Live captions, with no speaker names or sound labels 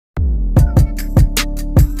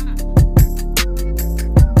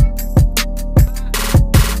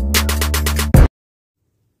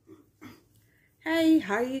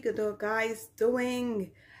how are you guys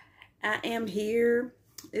doing? I am here.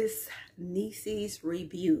 It's Necy's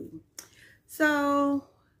review. So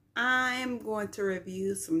I'm going to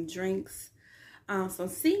review some drinks, some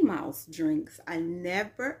Seamoss drinks. I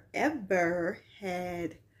never ever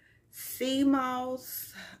had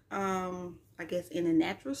Seamoss, I guess in a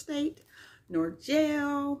natural state, nor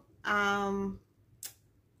gel. I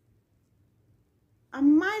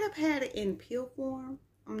might have had it in pill form.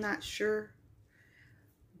 I'm not sure.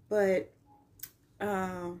 But,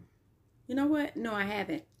 you know what? No, I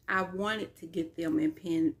haven't. I wanted to get them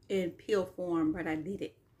in pill form, but I did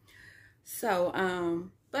it. So,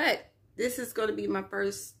 but this is going to be my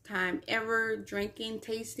first time ever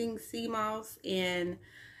tasting Seamoss. And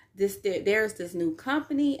there's this new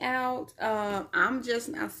company out. I'm just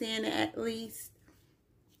now seeing it at least.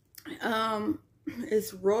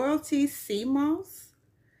 It's Royalty Seamoss.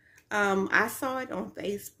 I saw it on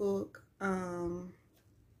Facebook.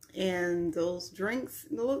 And those drinks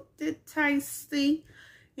looked tasty,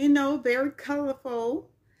 you know, very colorful.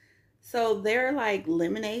 So they're like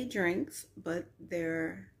lemonade drinks, but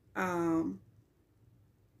they're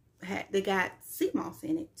they got Seamoss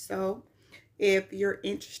in it. So if you're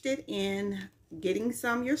interested in getting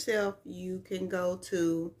some yourself, you can go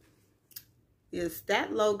to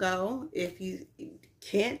that logo. If you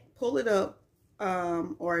can't pull it up,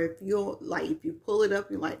 or if you pull it up,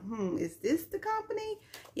 you're like, is this the company?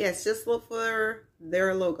 Yes, just look for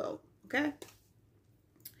their logo, okay?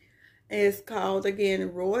 It's called,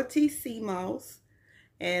 again, Royalty Seamoss,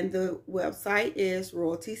 and the website is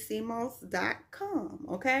royaltyseamoss.com,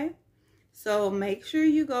 okay? So make sure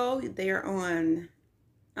you go. They're on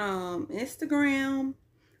Instagram,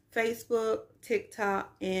 Facebook,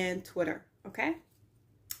 TikTok, and Twitter, okay?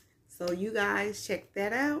 So you guys check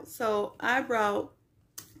that out. So I brought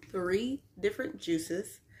 3 different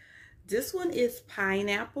juices. This one is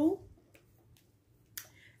pineapple.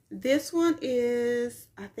 This one is,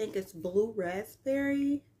 I think it's blue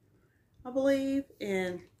raspberry, I believe.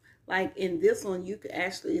 And like in this one, you could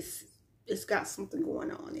actually, it's got something going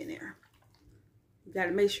on in there. You got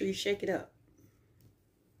to make sure you shake it up.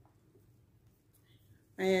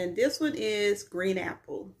 And this one is green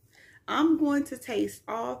apple. I'm going to taste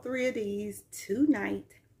all 3 of these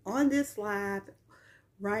tonight on this live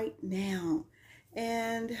right now,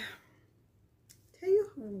 and tell you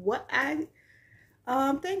what I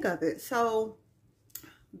think of it. So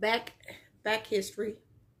back history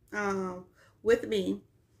with me.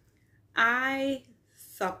 I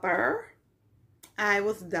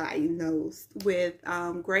was diagnosed with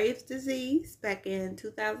Graves' disease back in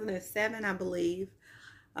 2007, I believe.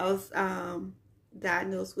 I was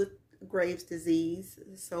diagnosed with Graves' disease,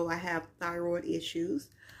 so I have thyroid issues.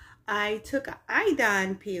 I took an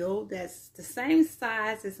iodine pill that's the same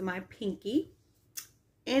size as my pinky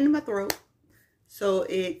in my throat, so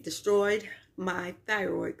it destroyed my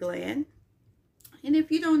thyroid gland. And if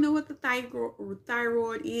you don't know what the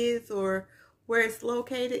thyroid is or where it's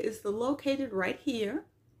located right here.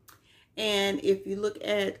 And if you look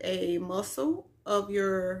at a muscle of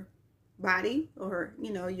your body, or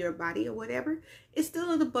you know, your body or whatever, it's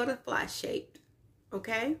still the butterfly shaped,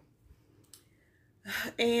 okay?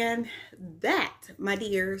 And that, my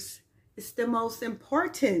dears, is the most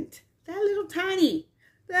important. That little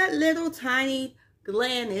tiny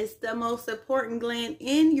gland is the most important gland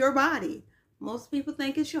in your body. Most people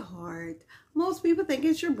think it's your heart, most people think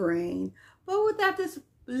it's your brain, but without this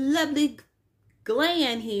lovely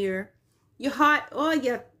gland here, your heart or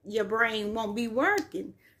your brain won't be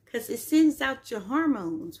working. Because it sends out your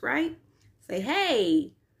hormones, right? Say,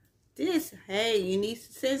 hey, you need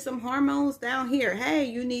to send some hormones down here. Hey,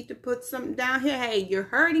 you need to put something down here. Hey, you're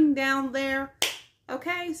hurting down there.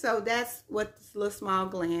 Okay, so that's what this little small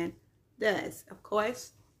gland does. Of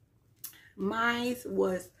course, mine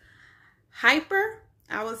was hyper.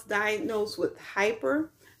 I was diagnosed with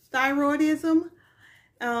hyperthyroidism.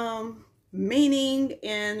 Meaning,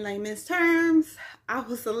 in layman's terms, I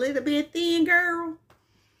was a little bit thin girl.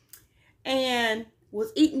 And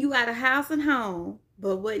was eating you out of house and home,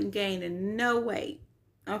 but wasn't gaining no weight,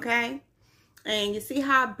 okay? And you see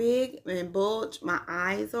how big and bulged my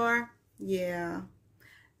eyes are? Yeah,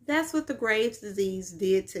 that's what the Graves' disease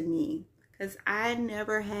did to me, because I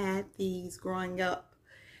never had these growing up.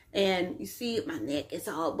 And you see my neck is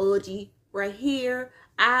all bulgy right here.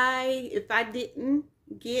 If I didn't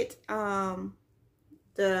get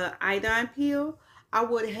the iodine pill, I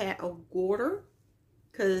would have had a goiter.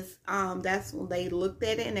 Because that's when they looked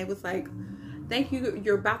at it and they was like, think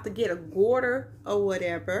you're about to get a goiter or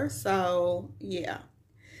whatever. So yeah,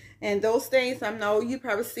 and those things, I know you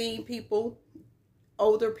probably seen people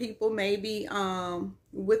older people maybe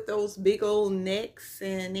with those big old necks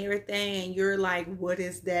and everything, and you're like, what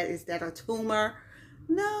is that? Is that a tumor?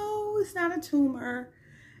 No, it's not a tumor.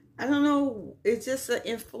 I don't know. It's just an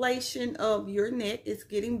inflation of your neck. It's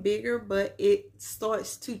getting bigger, but it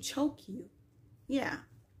starts to choke you. Yeah.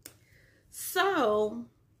 So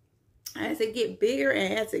as it get bigger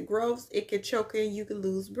and as it grows, it can choke and you can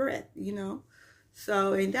lose breath, you know,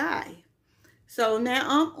 so, and die. So now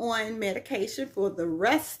I'm on medication for the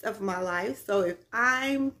rest of my life. So if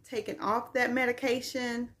I'm taking off that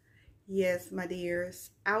medication, yes, my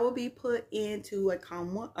dears, I will be put into a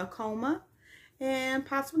coma and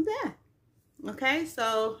possibly death. Okay,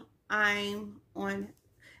 so I'm on,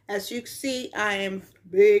 as you can see, I am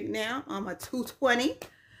big now. I'm a 220.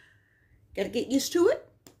 Gotta get used to it.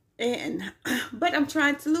 But I'm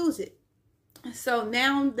trying to lose it. So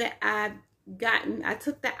now that I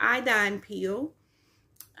took the iodine pill,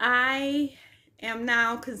 I am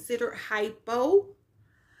now considered hypo,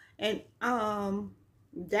 and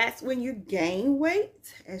that's when you gain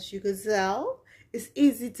weight. As you can tell, it's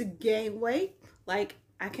easy to gain weight. Like,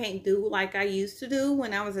 I can't do like I used to do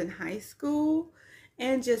when I was in high school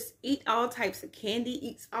and just eat all types of candy,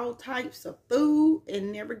 eat all types of food,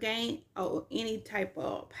 and never gain any type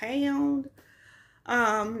of pound.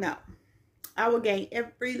 No. I will gain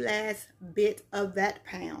every last bit of that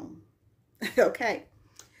pound. Okay.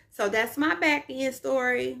 So that's my back end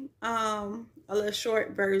story. A little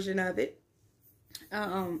short version of it.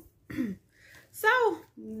 So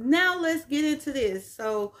now let's get into this.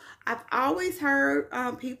 So I've always heard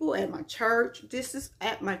people at my church. This is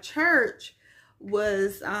at my church.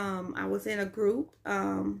 Was I was in a group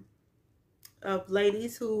of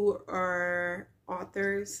ladies who are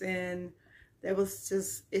authors, and that was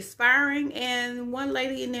just inspiring. And one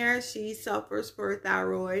lady in there, she suffers for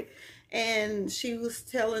thyroid, and she was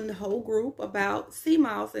telling the whole group about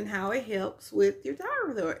Seamoss and how it helps with your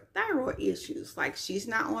thyroid issues. Like, she's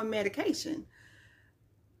not on medication.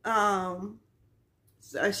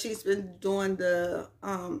 So she's been doing the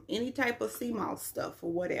any type of Seamoss stuff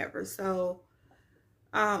or whatever. So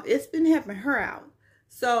it's been helping her out.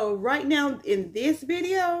 So right now in this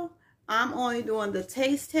video, I'm only doing the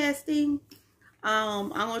taste testing. I'm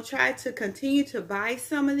gonna try to continue to buy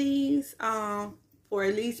some of these for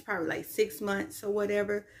at least probably like 6 months or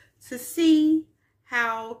whatever, to see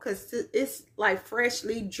how, because it's like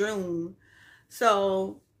freshly June.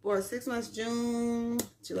 So for 6 months, June,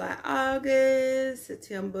 July, August,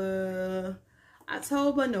 September,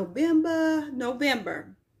 October,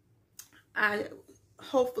 November, I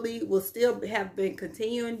hopefully will still have been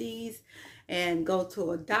continuing these and go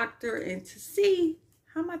to a doctor and to see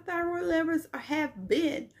how my thyroid levels have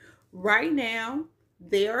been. Right now,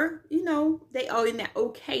 they're, you know, they are in that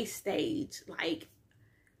okay stage. Like,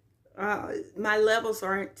 my levels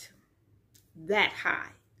aren't that high.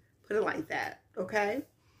 Put it like that, okay?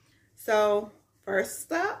 So,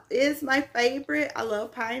 first up is my favorite. I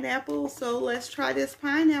love pineapple. So, let's try this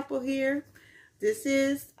pineapple here. This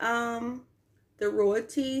is the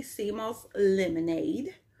Royalty Seamoss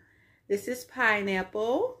Lemonade. This is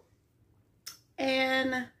pineapple.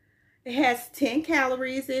 And it has 10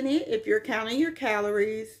 calories in it, if you're counting your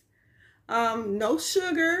calories. No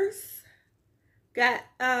sugars. Got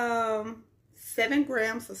 7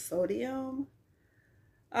 grams of sodium.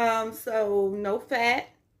 So no fat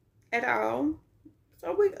at all.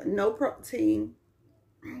 So we got no protein,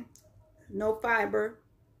 no fiber.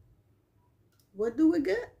 What do we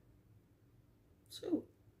get? Shoot.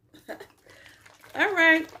 All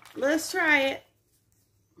right, let's try it.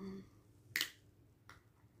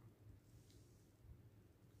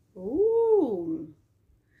 Ooh,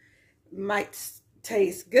 might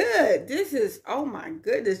taste good. This is, oh my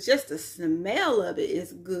goodness, just the smell of it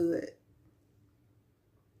is good.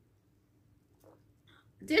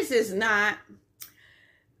 This is not,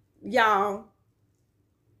 y'all,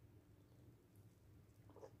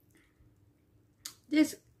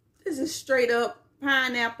 this is straight up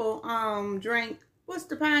pineapple drink. What's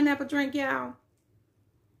the pineapple drink, y'all?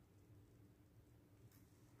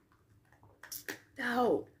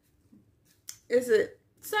 Oh, is it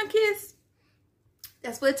Sunkiss?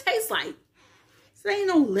 That's what it tastes like. This ain't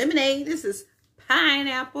no lemonade. This is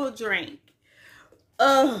pineapple drink.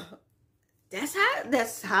 That's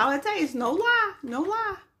how it tastes. No lie. No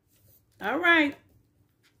lie. All right.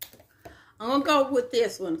 I'm going to go with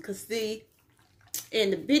this one, because see,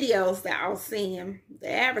 in the videos that I was seeing, the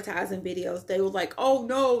advertising videos, they were like, oh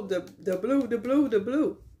no, the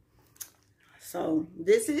blue. So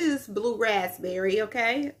this is blue raspberry,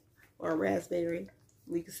 okay? Or raspberry.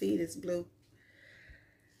 We can see this blue.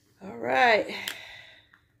 All right.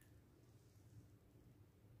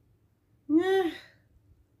 Yeah.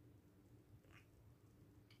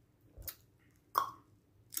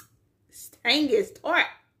 This tang is tart.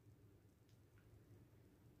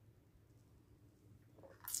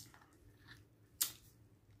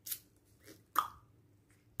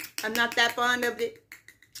 I'm not that fond of it,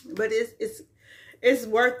 but it's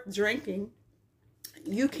worth drinking.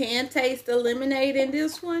 You can taste the lemonade in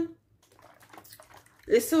this one.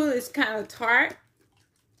 This one is kind of tart,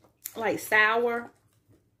 like sour.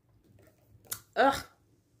 Ugh.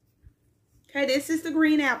 Okay, this is the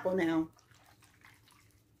green apple now.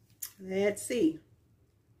 Let's see.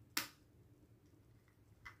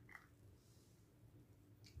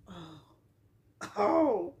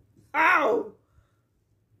 Oh. Oh.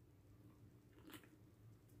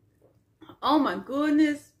 Oh my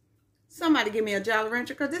goodness. Somebody give me a Jolly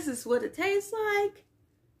Rancher because this is what it tastes like.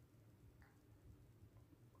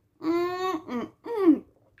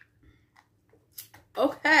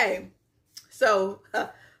 Okay. So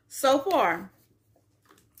far,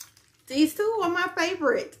 these two are my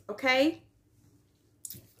favorite, okay?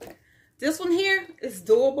 This one here is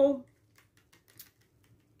doable.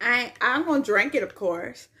 I'm going to drink it, of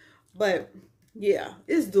course. But, yeah,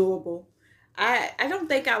 it's doable. I don't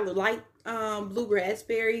think I would like blue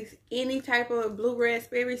raspberries, any type of blue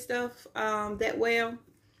raspberry stuff that well.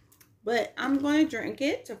 But I'm going to drink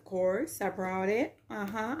it, of course. I brought it.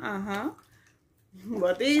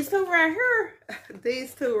 Well, these two right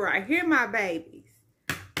here, my babies.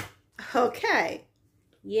 Okay.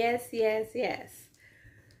 Yes.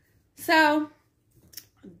 So,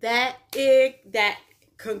 that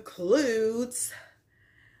concludes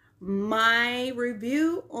my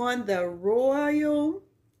review on the Royalty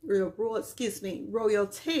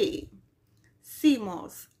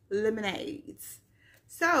Seamoss lemonades.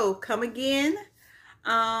 So come again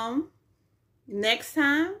next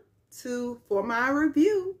time for my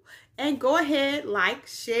review, and go ahead, like,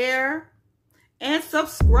 share, and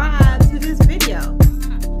subscribe to this video.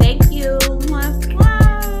 Thank you.